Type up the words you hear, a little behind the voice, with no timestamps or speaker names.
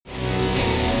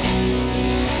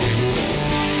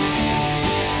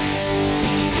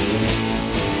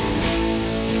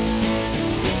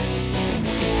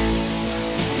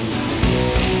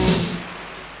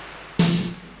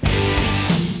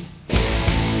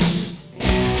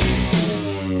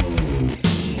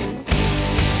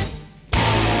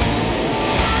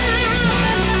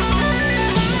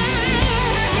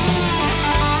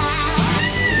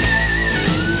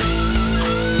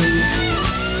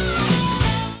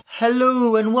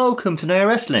Hello and welcome to Naya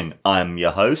Wrestling. I'm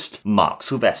your host, Mark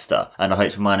Sylvester, and I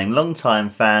hope reminding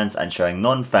long-time fans and showing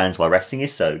non-fans why wrestling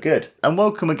is so good. And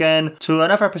welcome again to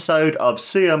another episode of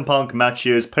CM Punk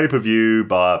Matches Pay-Per-View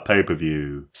by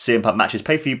Pay-Per-View. CM Punk Matches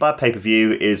Pay-Per-View by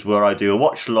Pay-Per-View is where I do a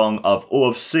watch-along of all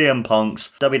of CM Punk's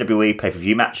WWE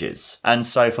Pay-Per-View matches. And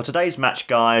so for today's match,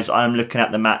 guys, I'm looking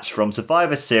at the match from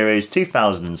Survivor Series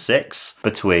 2006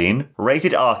 between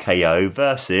Rated RKO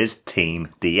versus Team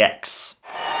DX.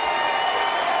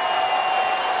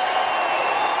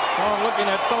 I'm looking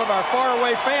at some of our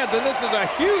faraway fans, and this is a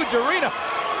huge arena,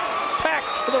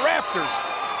 packed to the rafters.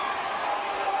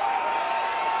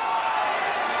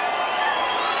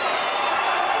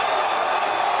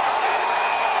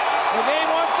 The game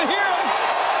wants to hear him.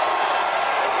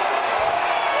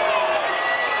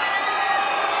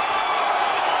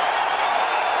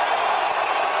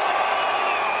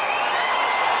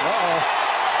 Uh-oh.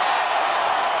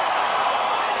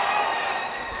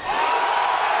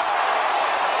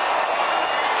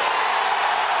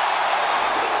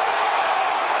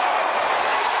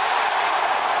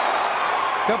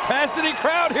 Capacity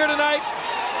crowd here tonight.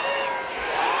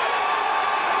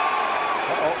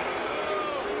 Uh-oh.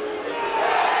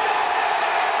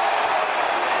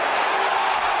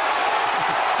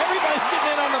 Everybody's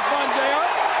getting in on the fun, JR.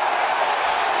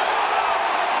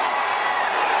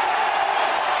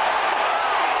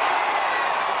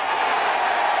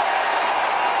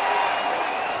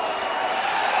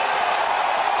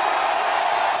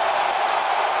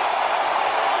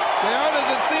 JR, does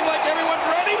it seem like everyone's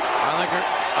ready?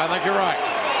 I think you're right.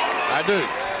 I do.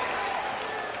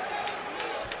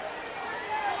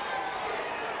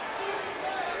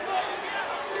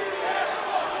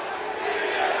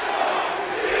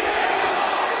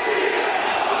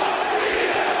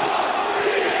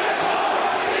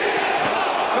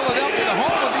 Philadelphia, the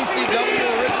home of ECW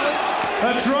originally.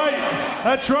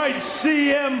 That's right,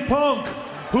 CM Punk,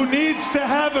 who needs to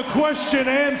have a question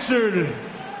answered.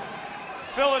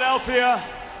 Philadelphia,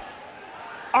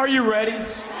 are you ready?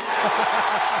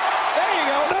 There you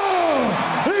go. No!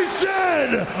 He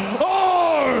said,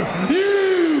 are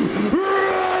you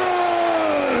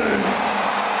ready?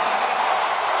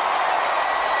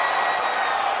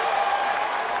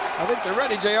 I think they're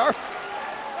ready, JR.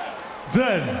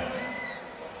 Then,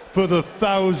 for the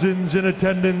thousands in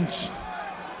attendance,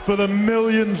 for the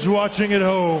millions watching at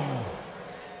home,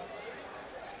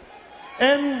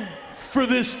 and for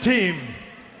this team,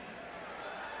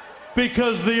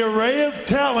 because the array of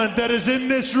talent that is in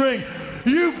this ring,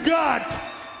 you've got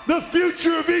the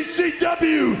future of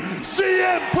ECW,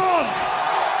 CM Punk.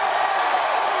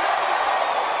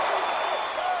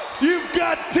 You've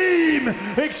got Team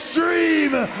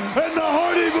Extreme and the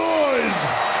Hardy Boys.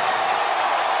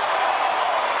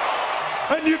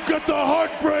 And you've got the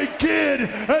Heartbreak Kid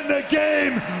and the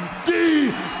Game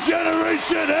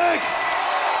D-Generation X.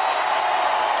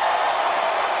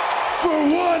 For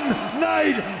one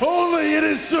night only in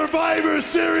his Survivor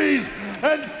Series,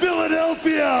 and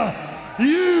Philadelphia,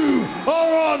 you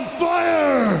are on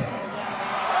fire.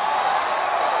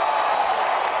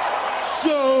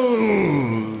 So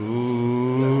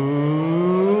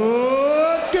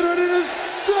let's get ready to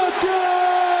suck it.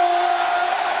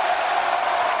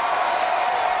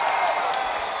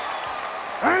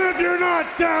 And if you're not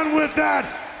down with that,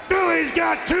 Philly's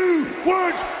got 2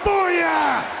 words for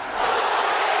ya.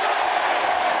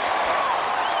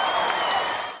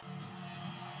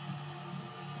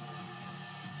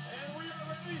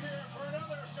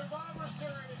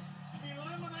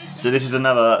 So this is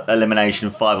another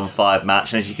elimination 5-on-5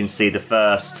 match, and as you can see, the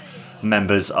first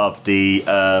members of the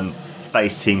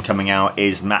face team coming out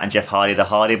is Matt and Jeff Hardy, the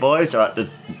Hardy Boys. At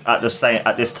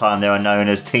this time, they are known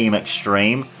as Team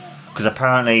Extreme, because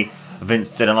apparently Vince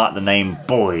didn't like the name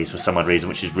Boys for some odd reason,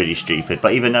 which is really stupid.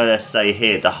 But even though they say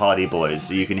here the Hardy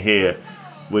Boys, you can hear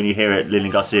when you hear it,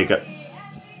 Lillian Garcia go.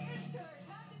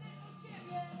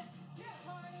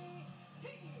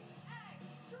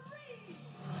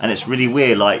 And it's really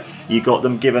weird, like, you got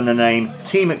them given the name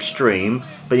Team Extreme,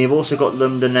 but you've also got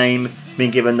them the name being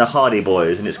given the Hardy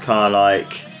Boys, and it's kind of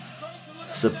like,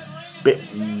 it's a bit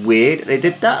weird they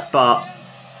did that, but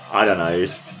I don't know,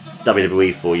 it's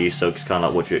WWE for you, so it's kind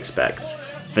of like what you expect.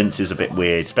 Vince is a bit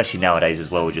weird, especially nowadays as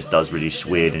well, just does really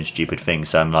weird and stupid things,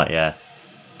 so I'm like, yeah.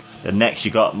 Then next you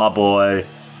got my boy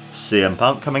CM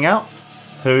Punk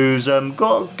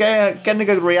getting a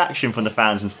good reaction from the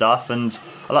fans and stuff, and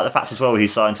I like the fact as well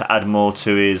he's starting to add more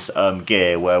to his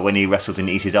gear, where when he wrestled in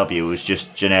ECW it was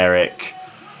just generic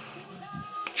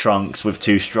trunks with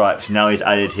 2 stripes. Now he's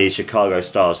added his Chicago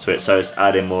stars to it, so it's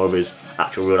adding more of his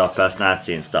actual real life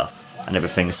personality and stuff. and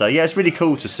everything. So yeah, it's really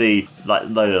cool to see like a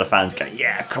load of the fans going,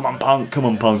 yeah, come on Punk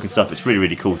and stuff. It's really,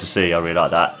 really cool to see. I really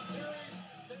like that.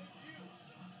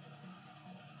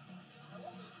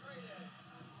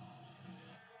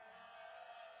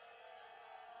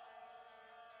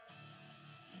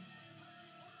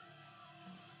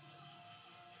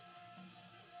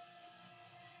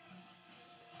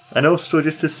 And also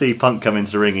just to see Punk come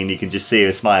into the ring and you can just see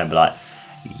her smile and be like,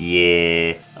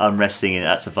 yeah, I'm wrestling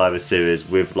at Survivor Series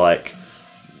with like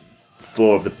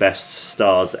 4 of the best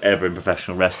stars ever in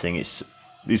professional wrestling. He's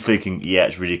thinking, yeah,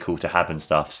 it's really cool to have and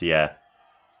stuff. So yeah.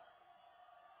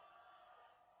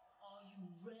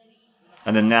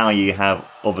 And then now you have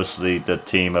obviously the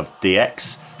team of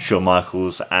DX, Shawn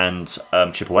Michaels and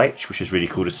Triple H, which is really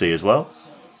cool to see as well.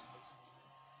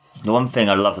 The one thing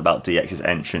I loved about DX's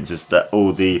entrance is that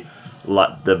all the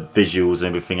visuals and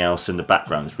everything else in the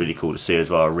background is really cool to see as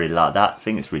well. I really like that. I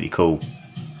think it's really cool.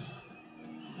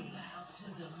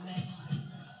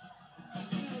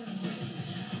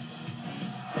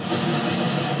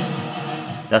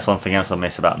 That's one thing else I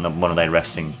miss about Modern Day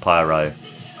Wrestling, Pyro.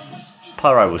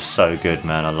 Pyro was so good,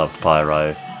 man. I loved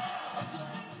Pyro.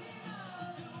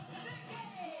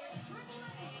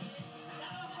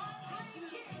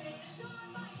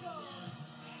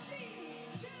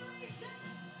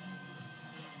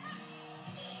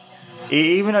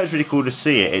 Even though it's really cool to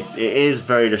see it is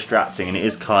very distracting, and it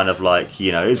is kind of like,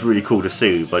 you know, it's really cool to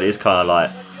see, but it is kind of like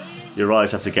your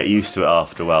eyes have to get used to it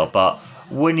after a while. But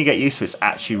when you get used to it, it's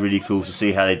actually really cool to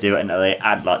see how they do it, and they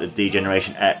add like the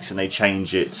D-Generation X and they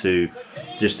change it to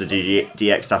just the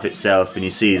DX stuff itself, and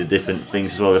you see the different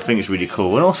things as well. I think it's really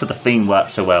cool, and also the theme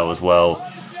works so well as well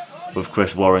with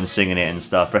Chris Warren singing it and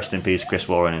stuff. Rest in peace, Chris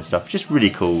Warren and stuff. Just really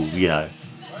cool, you know.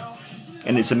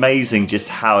 And it's amazing just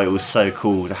how it was so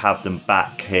cool to have them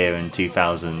back here in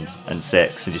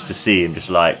 2006 and just to see him just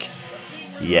like,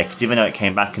 yeah, because even though it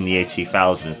came back in the year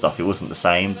 2000 and stuff, it wasn't the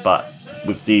same. But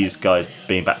with these guys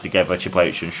being back together, Triple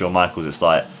H and Shawn Michaels, it's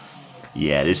like,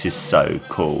 yeah, this is so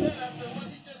cool.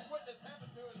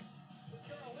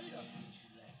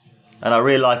 And I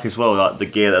really like as well, like the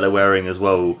gear that they're wearing as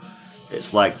well.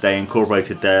 It's like they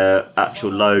incorporated their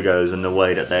actual logos and the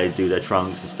way that they do their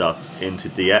trunks and stuff into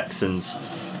DX, and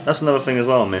that's another thing as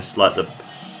well I missed, like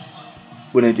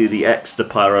when they do the X, the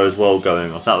pyro as well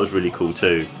going off. That was really cool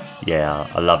too. Yeah,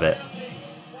 I love it.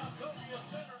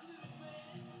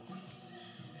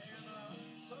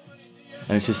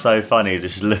 And it's just so funny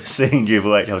just seeing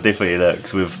Triple H how different he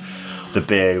looks with the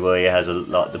beard where he has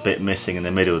like the bit missing in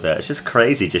the middle there. It's just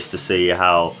crazy just to see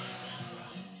how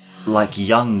like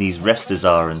young these wrestlers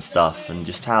are and stuff, and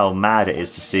just how mad it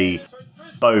is to see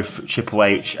both Triple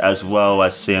H as well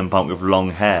as CM Punk with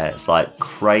long hair. It's like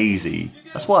crazy.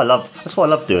 That's why I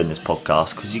love doing this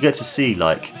podcast, because you get to see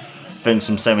like things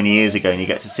from so many years ago, and you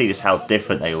get to see just how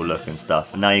different they all look and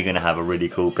stuff. And now you're going to have a really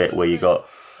cool bit where you got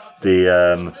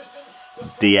the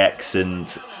DX and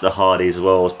the Hardys as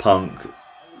well as Punk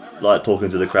like talking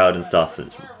to the crowd and stuff.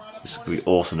 It's going to be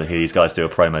awesome to hear these guys do a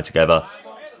promo together.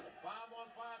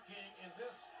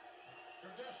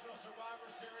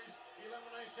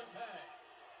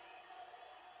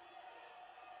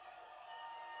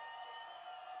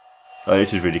 Oh,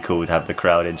 this is really cool to have the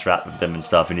crowd interact with them and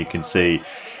stuff, and you can see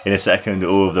in a second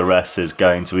all of the wrestlers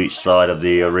going to each side of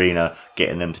the arena,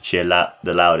 getting them to cheer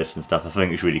the loudest and stuff. I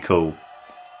think it's really cool.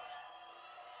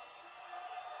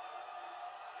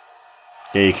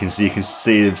 Yeah, you can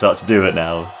see them start to do it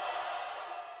now.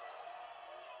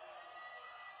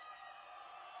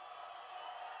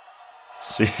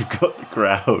 So you've got the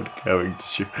crowd going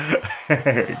to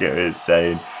get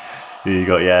insane. You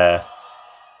got, yeah.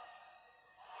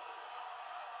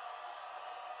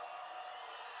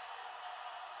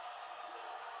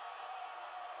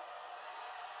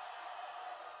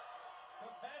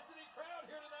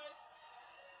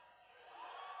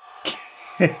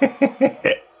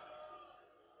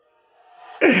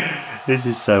 This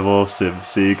is so awesome.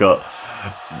 So you got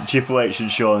Triple H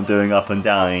and Shawn doing up and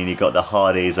down, and you got the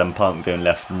Hardys and Punk doing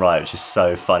left and right, which is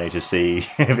so funny to see.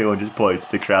 Everyone just pointing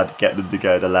to the crowd to get them to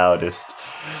go the loudest.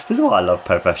 This is why I love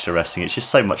professional wrestling. It's just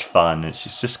so much fun.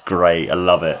 It's just great. I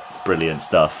love it. Brilliant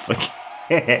stuff.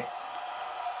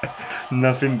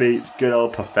 Nothing beats good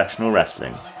old professional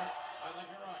wrestling.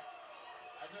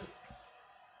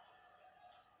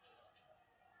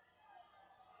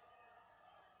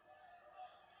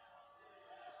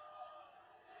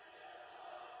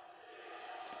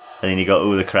 And then you got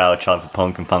all the crowd chanting for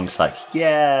Punk, and Punk's like,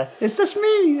 yeah, that's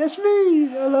me.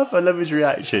 I love his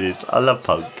reaction. I love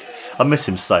Punk. I miss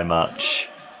him so much.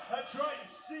 That's right,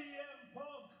 CM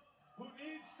Punk, who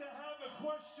needs to have a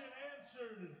question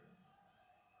answered.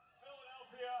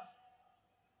 Philadelphia,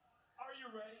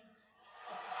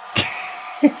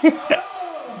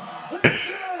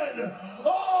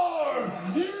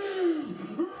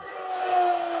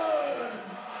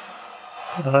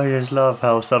 I just love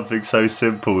how something so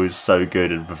simple is so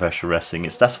good in professional wrestling.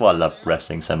 That's why I love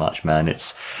wrestling so much, man.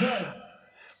 It's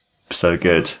so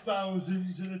good.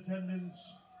 Thousands in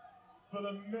attendance for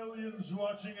the millions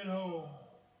watching at home.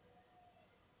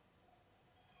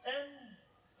 And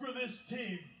for this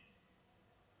team.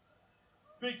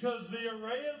 Because the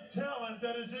array of talent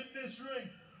that is in this ring,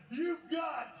 you've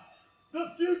got the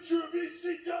future of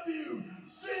ECW,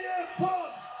 CM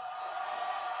Punk.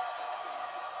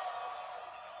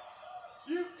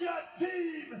 You've got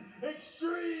Team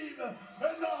Extreme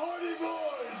and the Hardy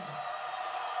Boys.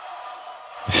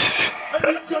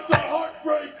 And you've got the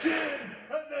Heartbreak Kid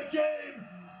and the Game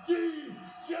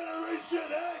D-Generation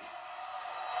X.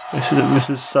 This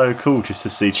is so cool just to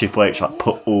see Triple H like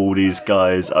put all these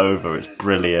guys over. It's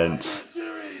brilliant.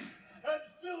 Series and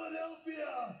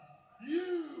Philadelphia,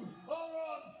 you are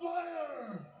on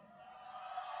fire.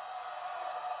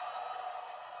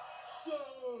 So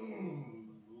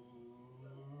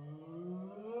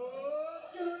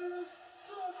let's get rid of this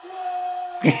sucker.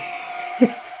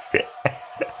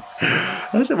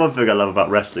 That's the one thing I love about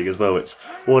wrestling as well. It's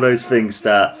all those things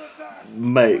that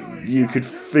make you could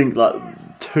think like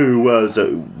two words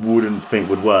that wouldn't think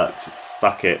would work.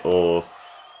 Suck it or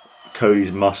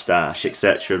Cody's mustache,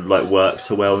 etc. Like works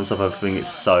so well and stuff. I think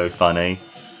it's so funny.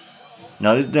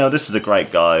 Now, this is a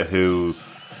great guy who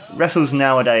wrestles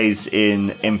nowadays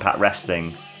in Impact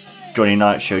Wrestling. Johnny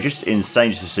Nitro, just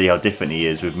insane just to see how different he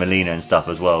is with Melina and stuff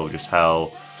as well. Just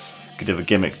how good of a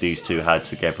gimmick these two had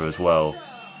together as well.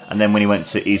 And then when he went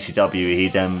to ECW, he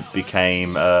then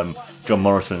became John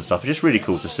Morrison and stuff. It's just really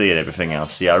cool to see and everything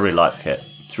else. Yeah, I really like it.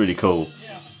 It's really cool.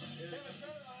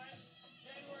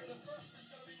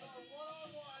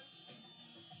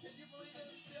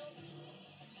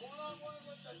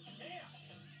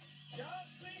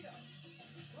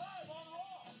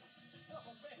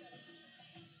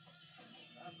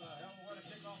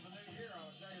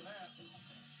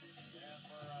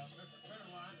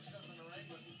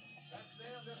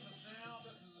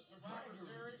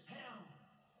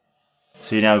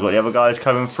 So you now got the other guys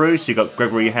coming through. So you got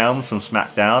Gregory Helms from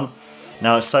SmackDown.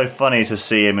 Now it's so funny to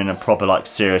see him in a proper like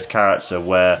serious character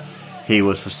where he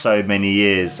was for so many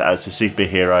years as a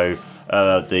superhero,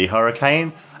 the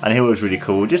Hurricane, and he was really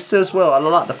cool. Just as well, I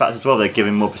like the fact as well they're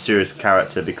giving more of a serious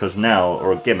character because now,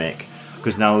 or a gimmick,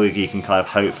 because now he can kind of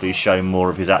hopefully show more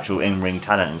of his actual in-ring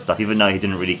talent and stuff. Even though he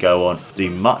didn't really go on to do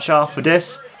much after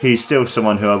this, he's still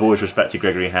someone who I've always respected,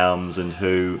 Gregory Helms, and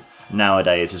who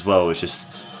nowadays as well is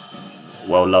just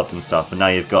well loved and stuff. And now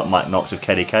you've got Mike Knox with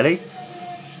Kelly Kelly.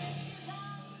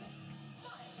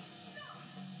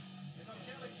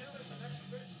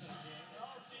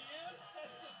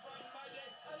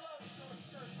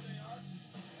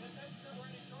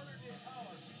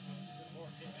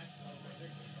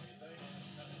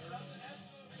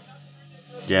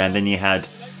 Yeah, and then you had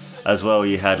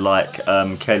like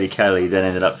Kelly Kelly then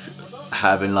ended up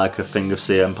having like a thing of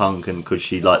CM Punk, and could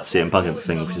she like CM Punk and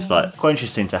everything, which is like quite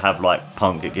interesting to have like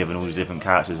Punk get given all these different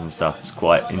characters and stuff. It's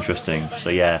quite interesting. So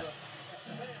yeah.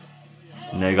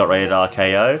 And then you got Rated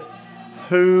RKO,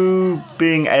 who,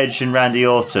 being Edge and Randy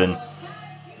Orton,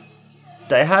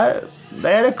 they had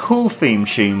a cool theme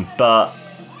tune, but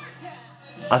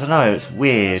I don't know, it's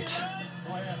weird.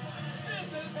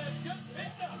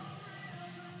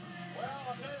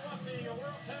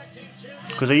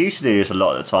 Because I used to do this a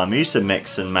lot of the time. I used to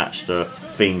mix and match the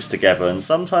themes together, and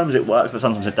sometimes it works, but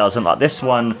sometimes it doesn't. Like this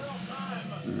one,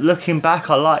 looking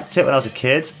back, I liked it when I was a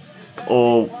kid,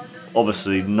 or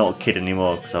obviously not a kid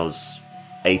anymore because I was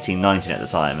 18, 19 at the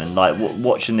time. And like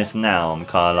watching this now, I'm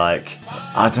kind of like,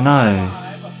 I don't know,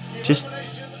 just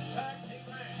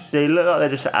they look like they're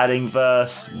just adding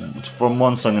verse from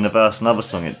one song and a verse another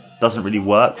song. It doesn't really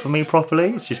work for me properly.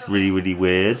 It's just really, really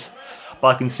weird.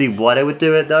 But I can see why they would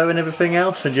do it though and everything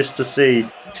else, and just to see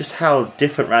just how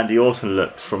different Randy Orton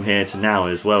looks from here to now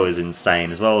as well is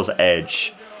insane, as well as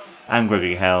Edge and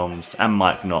Gregory Helms and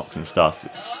Mike Knox and stuff.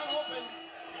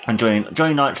 And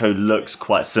Johnny Nitro looks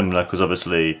quite similar because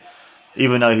obviously,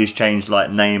 even though he's changed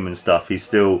like name and stuff, he's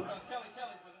still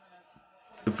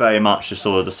very much just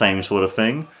sort of the same sort of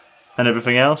thing and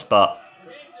everything else. But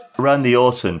Randy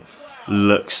Orton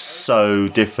looks so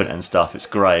different and stuff. It's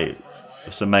great.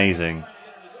 It's amazing.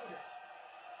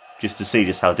 Just to see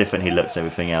just how different he looks and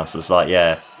everything else. It's like,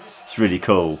 yeah, it's really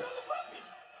cool.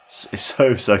 It's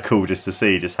so cool just to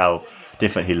see just how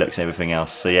different he looks and everything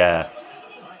else. So yeah.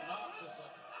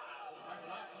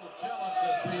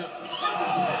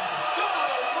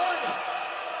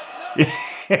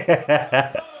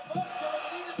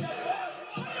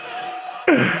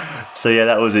 So yeah,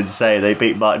 that was insane. They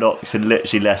beat Mark Knox in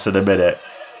literally less than a minute.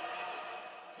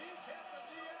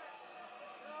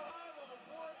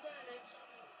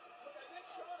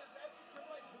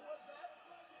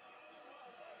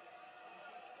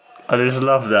 I just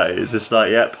love that. It's just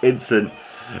like, yep, instant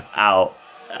out.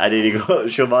 And then you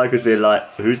got Shawn Michaels being like,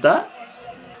 who's that?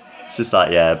 It's just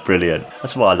like, yeah, brilliant.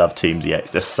 That's why I love Team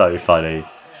DX. They're so funny.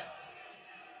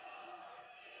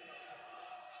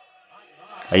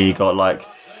 And you got like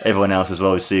everyone else as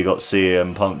well. So you got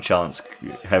CM Punk chants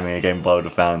having a game by all the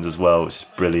fans as well, which is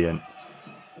brilliant.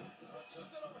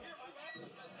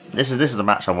 This is the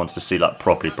match I wanted to see like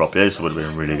properly. This would have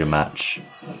been a really good match.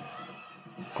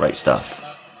 Great stuff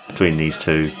between these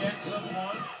two.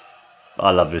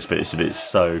 I love this bit. This bit's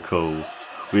so cool.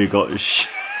 We got.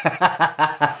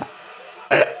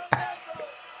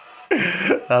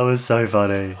 That was so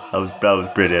funny. That was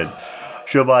brilliant.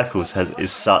 Shawn Michaels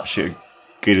is such a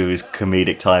good with his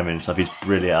comedic timing and stuff. He's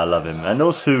brilliant. I love him. And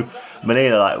also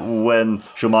Melina, like when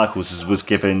Shawn Michaels was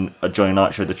giving a Johnny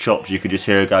Nitro the chops, you could just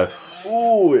hear her go,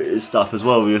 "Ooh," and stuff as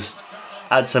well. We just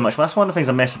add so much. That's one of the things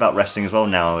I miss about wrestling as well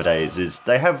nowadays. Is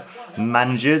they have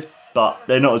managers, but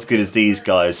they're not as good as these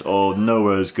guys, or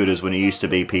nowhere as good as when it used to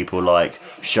be people like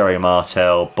Sherry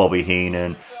Martel, Bobby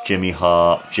Heenan, Jimmy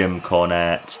Hart, Jim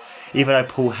Cornette. Even though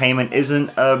Paul Heyman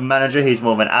isn't a manager, he's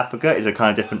more of an advocate, it's a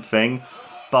kind of different thing.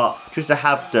 But just to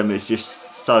have them is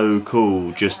just so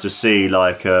cool, just to see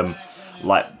like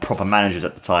proper managers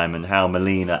at the time, and how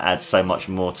Melina adds so much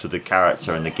more to the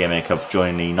character and the gimmick of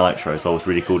joining Nitro as well. It's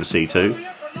really cool to see too.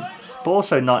 But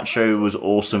also Nitro was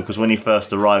awesome because when he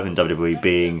first arrived in WWE,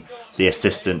 being the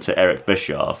assistant to Eric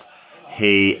Bischoff,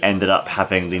 he ended up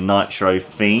having the Nitro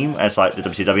theme as like the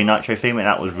WCW Nitro theme, and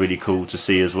that was really cool to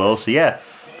see as well. So yeah,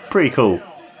 pretty cool.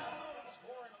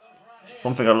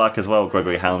 One thing I like as well,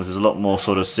 Gregory Helms, is a lot more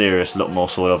sort of serious, a lot more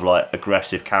sort of like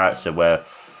aggressive character where,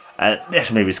 and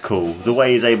this movie's cool. The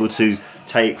way he's able to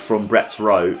take from Bret's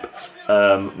rope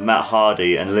Matt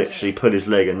Hardy and literally pull his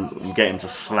leg and get him to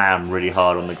slam really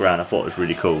hard on the ground. I thought it was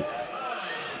really cool.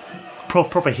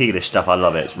 Proper heelish stuff. I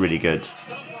love it. It's really good.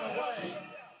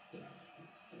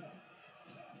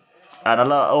 And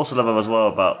I also love as well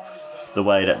about the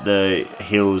way that the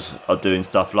heels are doing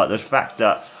stuff. Like the fact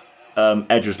that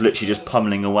Edge was literally just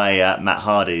pummeling away at Matt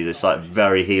Hardy. It's like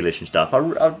very heelish and stuff.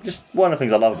 I just one of the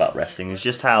things I love about wrestling is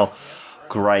just how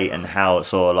great and how it's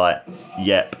sort of like,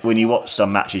 yep, when you watch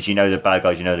some matches, you know the bad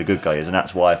guys, you know the good guys, and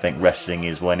that's why I think wrestling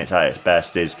is when it's at its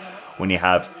best, is when you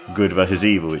have good versus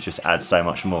evil. It just adds so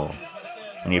much more,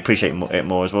 and you appreciate it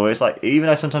more as well. It's like, even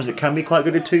though sometimes it can be quite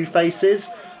good at two faces,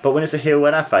 but when it's a heel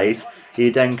and a face, you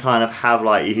then kind of have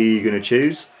like who you're going to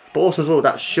choose. But also as well,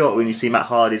 that shot when you see Matt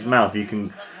Hardy's mouth, you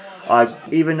can,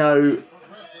 even though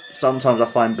sometimes I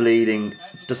find bleeding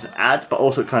doesn't add, but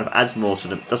also it kind of adds more to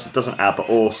the doesn't add, but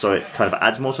also it kind of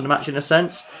adds more to the match in a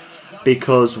sense,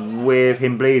 because with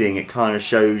him bleeding, it kind of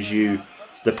shows you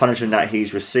the punishment that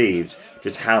he's received,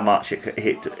 just how much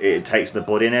it takes the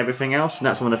body and everything else. And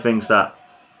that's one of the things that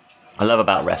I love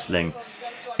about wrestling,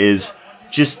 is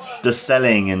just the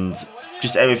selling and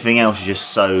just everything else is just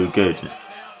so good.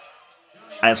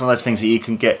 And it's one of those things that you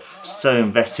can get so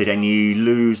invested and you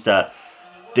lose that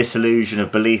disillusion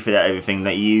of belief in everything,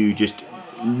 that you just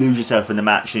lose yourself in the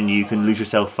match, and you can lose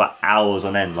yourself for hours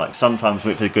on end. Like sometimes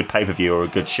with a good pay-per-view or a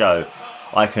good show,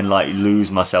 I can like lose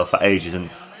myself for ages. And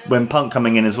when Punk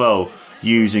coming in as well,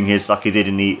 using his, like he did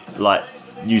in the, like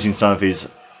using some of his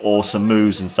awesome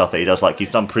moves and stuff that he does, like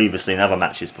he's done previously in other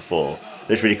matches before,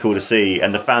 it's really cool to see.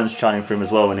 And the fans chanting for him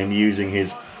as well, and him using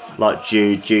his like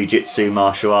jiu-jitsu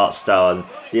martial arts style and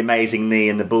the amazing knee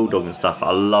and the bulldog and stuff.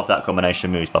 I love that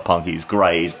combination of moves by Punk. He's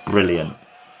great, he's brilliant,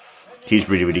 he's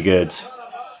really, really good.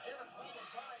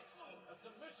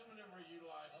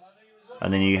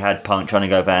 And then you had Punk trying to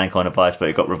go for Anaconda Vice, but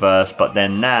it got reversed. But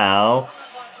then now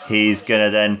he's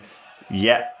gonna then,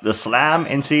 the slam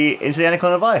into the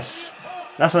Anaconda Vice.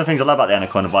 That's one of the things I love about the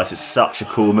Anaconda Vice. It's such a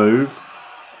cool move,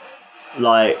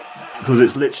 like because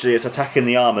it's attacking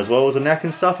the arm as well as the neck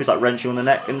and stuff. It's like wrenching on the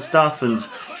neck and stuff, and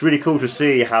it's really cool to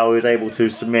see how he's able to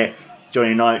submit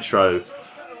Johnny Nitro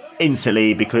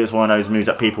instantly, because it's one of those moves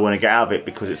that people want to get out of it,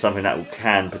 because it's something that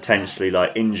can potentially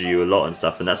like injure you a lot and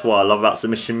stuff. And that's what I love about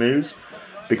submission moves,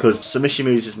 because submission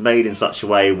moves is made in such a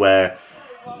way where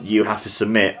you have to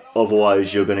submit,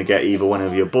 otherwise you're going to get either one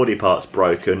of your body parts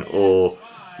broken, or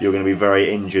you're going to be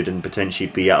very injured and potentially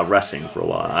be out of wrestling for a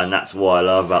while. And that's what I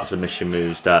love about submission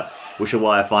moves, which are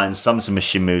why I find some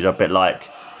submission moves are a bit like,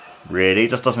 really,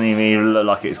 just doesn't even look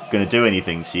like it's going to do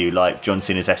anything to you, like John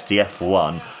Cena's STF for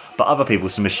one. But other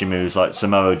people's submission moves, like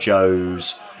Samoa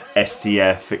Joe's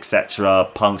STF, etc.,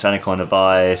 Punk's Anaconda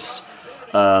Vice,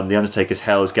 the Undertaker's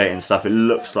Hell's Gate and stuff, it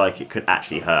looks like it could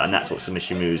actually hurt, and that's what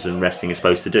submission moves and wrestling is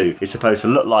supposed to do. It's supposed to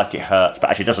look like it hurts, but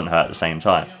actually doesn't hurt at the same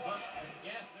time.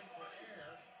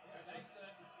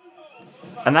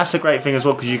 And that's a great thing as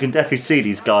well, because you can definitely see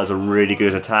these guys are really good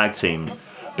as a tag team,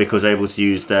 because they're able to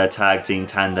use their tag team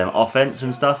tandem offense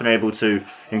and stuff, and they're able to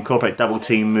incorporate double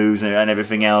team moves and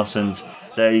everything else, and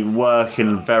they work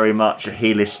in very much a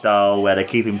heelish style where they're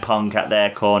keeping Punk at their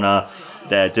corner.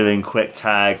 They're doing quick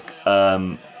tag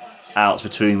outs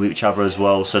between each other as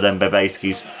well, so then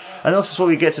basically, and also it's what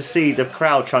we get to see the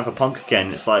crowd trying for Punk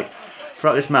again. It's like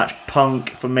throughout this match,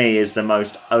 Punk for me is the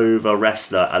most over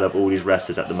wrestler out of all these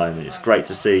wrestlers at the moment. It's great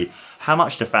to see how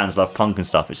much the fans love Punk and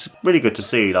stuff. It's really good to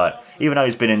see, like, even though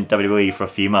he's been in WWE for a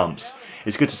few months,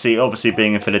 it's good to see, obviously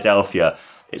being in Philadelphia,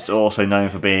 it's also known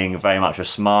for being very much a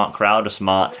smart crowd, a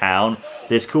smart town.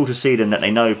 It's cool to see them that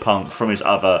they know Punk from his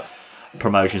other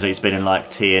promotions that he's been in, like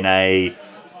TNA,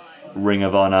 Ring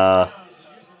of Honor,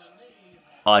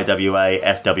 IWA,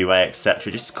 FWA,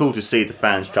 etc. Just cool to see the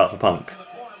fans start for Punk.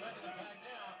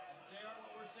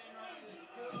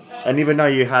 And even though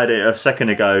you had it a second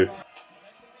ago,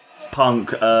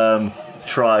 Punk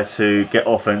tried to get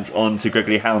offense onto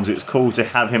Gregory Helms, it was cool to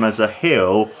have him as a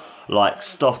heel, like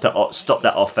stop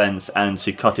that offense and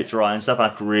to cut it dry and stuff.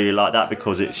 I really like that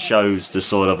because it shows the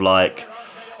sort of like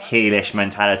heelish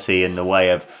mentality in the way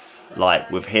of, like,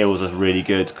 with heels is really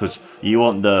good, because you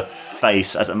want the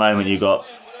face. At the moment you got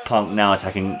Punk now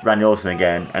attacking Randy Orton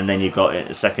again, and then you got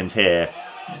it second here,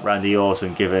 Randy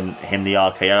Orton giving him the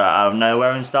RKO out of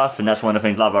nowhere and stuff. And that's one of the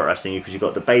things I love about wrestling, because you've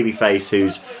got the baby face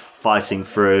who's fighting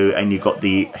through, and you've got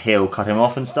the heel cut him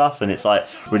off and stuff, and it's like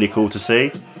really cool to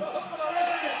see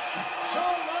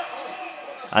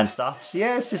and stuff. So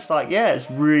yeah, it's just like, yeah, it's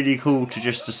really cool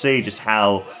to see just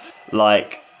how,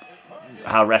 like,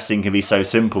 how wrestling can be so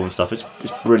simple and stuff. It's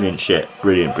brilliant shit.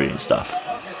 Brilliant stuff.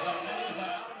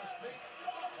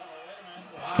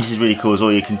 This is really cool as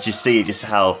well. You can just see just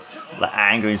how, like,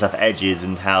 angry and stuff Edge is,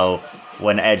 and how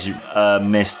when Edge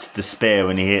missed the spear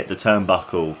when he hit the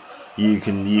turnbuckle, you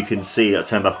can see that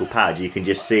turnbuckle pad. You can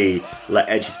just see, like,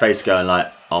 Edge's face going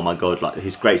like, oh my god, like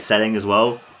his great selling as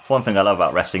well. One thing I love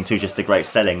about wrestling too, just the great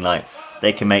selling. Like,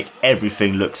 they can make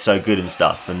everything look so good and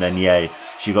stuff. And then yeah,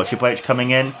 you got Triple H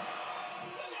coming in.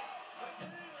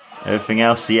 Everything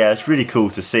else, yeah, it's really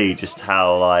cool to see just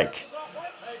how, like,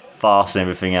 fast and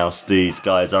everything else these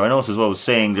guys are, and also as well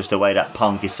seeing just the way that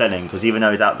Punk is selling, because even though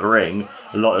he's out the ring,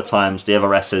 a lot of times the other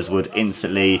wrestlers would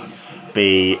instantly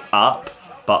be up,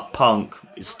 but Punk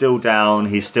is still down.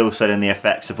 He's still selling the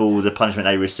effects of all the punishment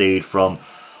they received from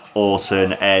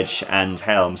Orton, Edge and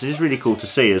Helms. It's really cool to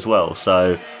see as well.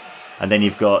 So, and then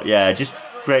you've got, yeah, just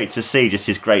great to see just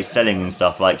his great selling and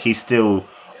stuff. Like, he's still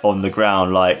on the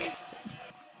ground, like,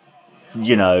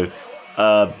 you know,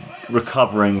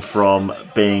 recovering from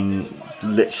being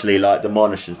literally like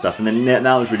demolished and stuff. And then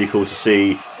now it's really cool to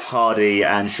see Hardy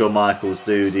and Shawn Michaels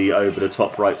do the over the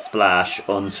top rope splash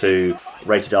onto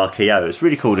Rated RKO. It's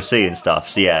really cool to see and stuff.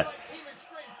 So yeah.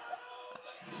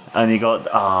 And you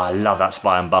got, I love that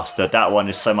spine buster. That one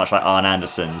is so much like Arn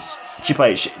Anderson's. Triple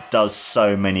H does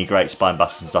so many great spine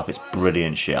busters and stuff. It's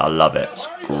brilliant shit. I love it. It's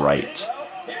great.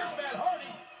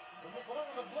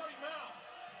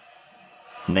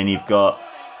 And then you've got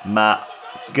Matt,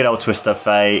 good old twist of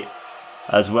fate,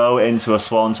 as well, into a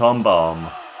Swanton Bomb.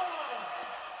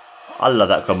 I love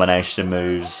that combination of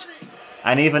moves.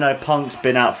 And even though Punk's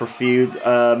been out for a few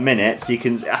minutes,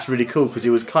 that's really cool, because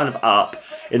he was kind of up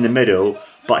in the middle,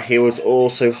 but he was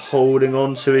also holding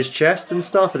on to his chest and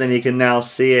stuff, and then you can now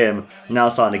see him now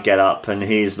starting to get up, and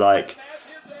he's like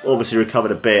obviously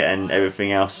recovered a bit and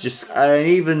everything else. And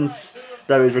even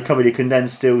though he's recovered, you can then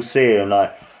still see him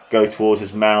like go towards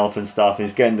his mouth and stuff, and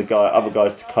he's getting other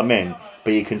guys to come in,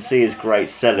 but you can see his great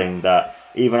selling, that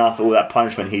even after all that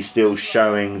punishment he's still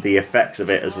showing the effects of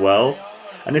it as well.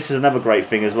 And this is another great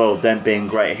thing as well, them being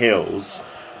great heels,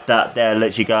 that they're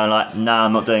literally going like, nah,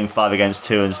 I'm not doing 5 against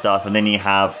 2 and stuff, and then you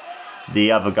have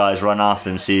the other guys run after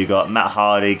them. So you got Matt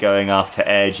Hardy going after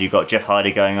Edge, you got Jeff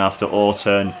Hardy going after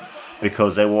Orton,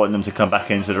 because they want them to come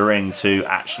back into the ring to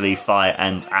actually fight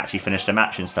and actually finish the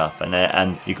match and stuff.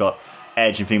 And you got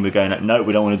Edge and Finn were going like, no,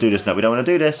 we don't want to do this, no, we don't want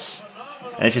to do this.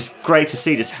 And it's just great to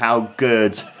see just how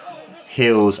good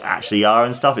heels actually are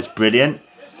and stuff. It's brilliant.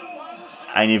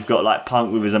 And you've got like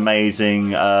Punk with his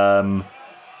amazing high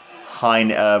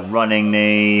running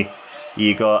knee.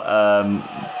 You got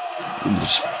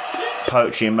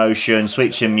poetry in motion,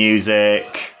 sweet chin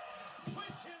music.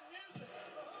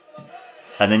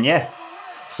 And then yeah,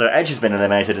 so Edge has been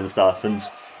eliminated and stuff. And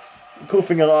the cool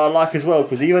thing I like as well,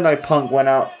 because even though Punk went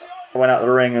out went out the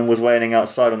ring and was wailing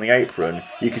outside on the apron,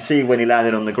 you could see when he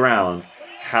landed on the ground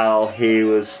how he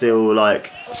was still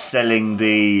like selling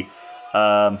the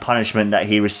punishment that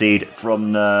he received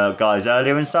from the guys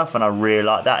earlier and stuff, and I really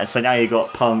like that. And so now you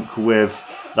got Punk with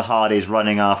the Hardys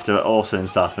running after Orton and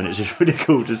stuff, and it's just really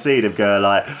cool to see them go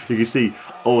like, you can see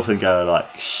Orton go like,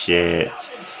 shit,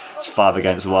 it's 5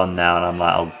 against 1 now, and I'm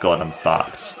like, oh god, I'm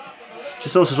fucked.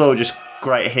 Just also as well, just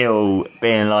great heel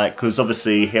being like, because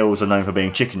obviously heels are known for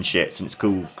being chicken shits, and it's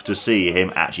cool to see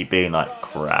him actually being like,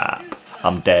 crap,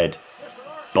 I'm dead,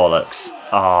 bollocks,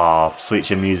 sweet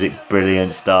chin music,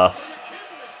 brilliant stuff.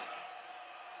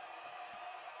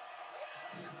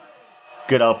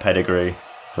 Good old pedigree,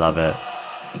 love it.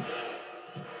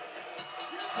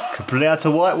 Completely out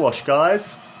to whitewash,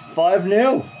 guys.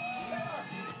 5-0.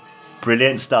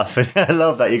 Brilliant stuff. I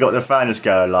love that you got the fans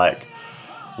going like,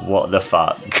 what the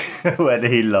fuck? When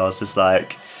he lost, it's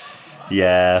like,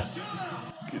 yeah,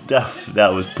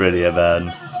 that was brilliant,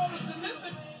 man.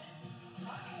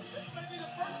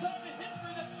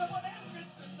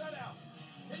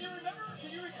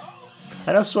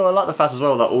 And also I like the fact as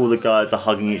well that all the guys are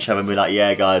hugging each other and be like,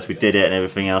 yeah guys, we did it and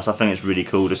everything else. I think it's really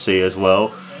cool to see as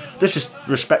well. There's just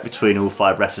respect between all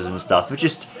 5 wrestlers and stuff.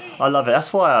 I love it.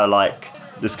 That's why I like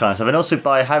this kind of stuff. And also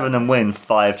by having them win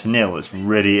 5-0, it's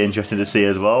really interesting to see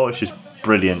as well. It's just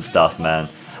brilliant stuff, man.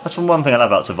 That's one thing I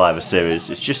love about Survivor Series.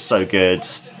 It's just so good.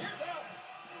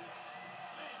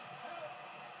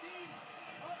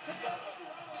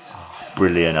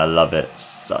 Brilliant. I love it.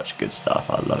 Such good stuff.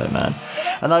 I love it, man.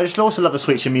 And I just also love the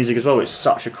sweet chin music as well. It's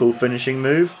such a cool finishing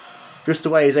move. Just the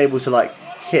way he's able to like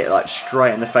hit like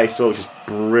straight in the face as well, which is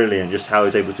brilliant. Just how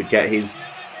he's able to get his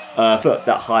foot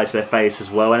that high to their face as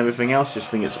well and everything else.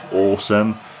 Just think it's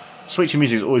awesome. Sweet chin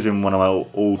music has always been one of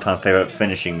my all-time favourite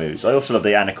finishing moves. I also love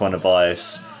the Anaconda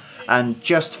Vice. And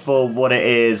just for what it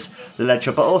is, the leg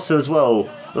chop, but also as well,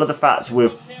 I love the fact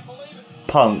with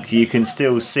Punk, you can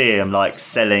still see him like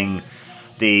selling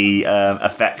the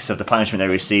effects of the punishment they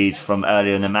received from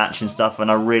earlier in the match and stuff,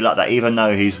 and I really like that, even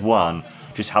though he's won,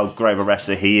 just how great of a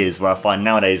wrestler he is, where I find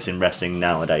nowadays in wrestling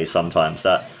sometimes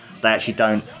that they actually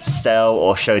don't sell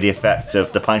or show the effect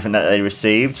of the punishment that they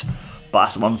received, but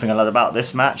that's one thing I love about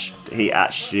this match, he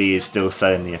actually is still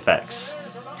selling the effects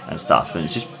and stuff, and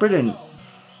it's just brilliant.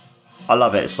 I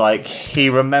love it. It's like he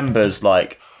remembers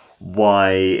like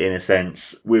why, in a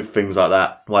sense, with things like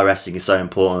that, why wrestling is so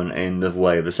important in the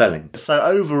way of the selling. So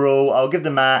overall, I'll give the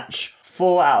match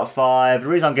 4 out of 5. The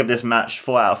reason I'll give this match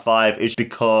 4 out of 5 is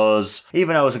because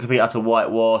even though it's a complete utter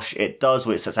whitewash, it does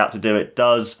what it sets out to do. It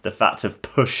does the fact of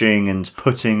pushing and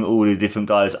putting all the different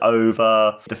guys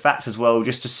over. The fact as well,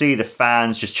 just to see the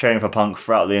fans just cheering for Punk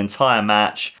throughout the entire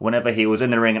match. Whenever he was in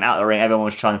the ring and out of the ring, everyone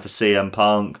was trying for CM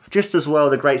Punk. Just as well,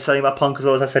 the great selling by Punk as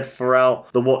well, as I said,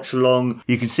 throughout the watch along.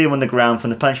 You can see him on the ground from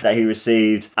the punishment that he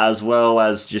received, as well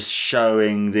as just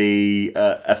showing the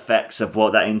effects of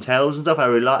what that entails and stuff. I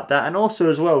really like that. And also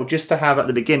as well, just to have at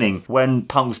the beginning, when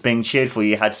Punk was being cheered for,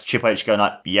 you had Triple H going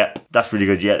like, yep, that's really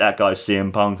good, yeah, that guy's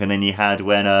CM Punk. And then you had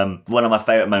when, one of my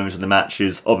favourite moments of the match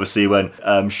is obviously when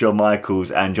Shawn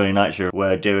Michaels and Johnny Nitro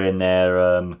were doing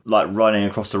their, like running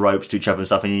across the ropes to each other and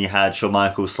stuff, and then you had Shawn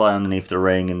Michaels slide underneath the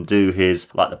ring and do his,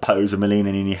 like the pose of Melina,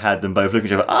 and then you had them both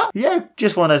looking at each other, yeah,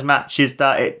 just one of those matches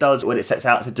that it does what it sets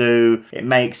out to do. It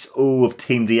makes all of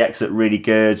Team DX look really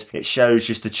good. It shows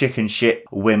just the chicken shit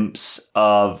wimps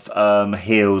of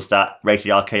heels that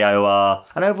Rated RKO are.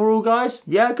 And overall, guys,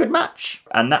 yeah, good match.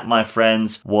 And that, my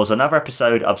friends, was another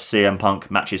episode of CM Punk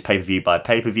Matches Pay-Per-View by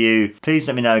Pay-Per-View. Please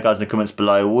let me know, guys, in the comments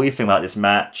below what you think about this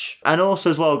match. And also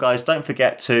as well, guys, don't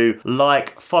forget to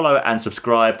like, follow and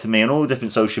subscribe to me on all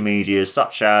different social medias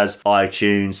such as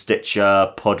iTunes,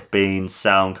 Stitcher, Podbean,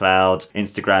 SoundCloud,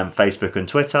 Instagram, Facebook and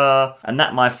Twitter. And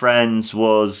that, my friends,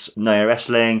 was No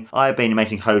Wrestling. I've been your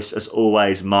amazing host as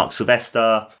always, Mark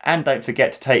Sylvester. And don't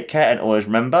forget to take care and always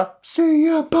remember,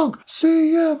 CM Punk,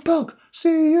 CM Punk,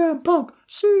 CM Punk,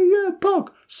 CM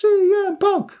Punk, CM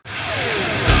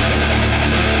Punk.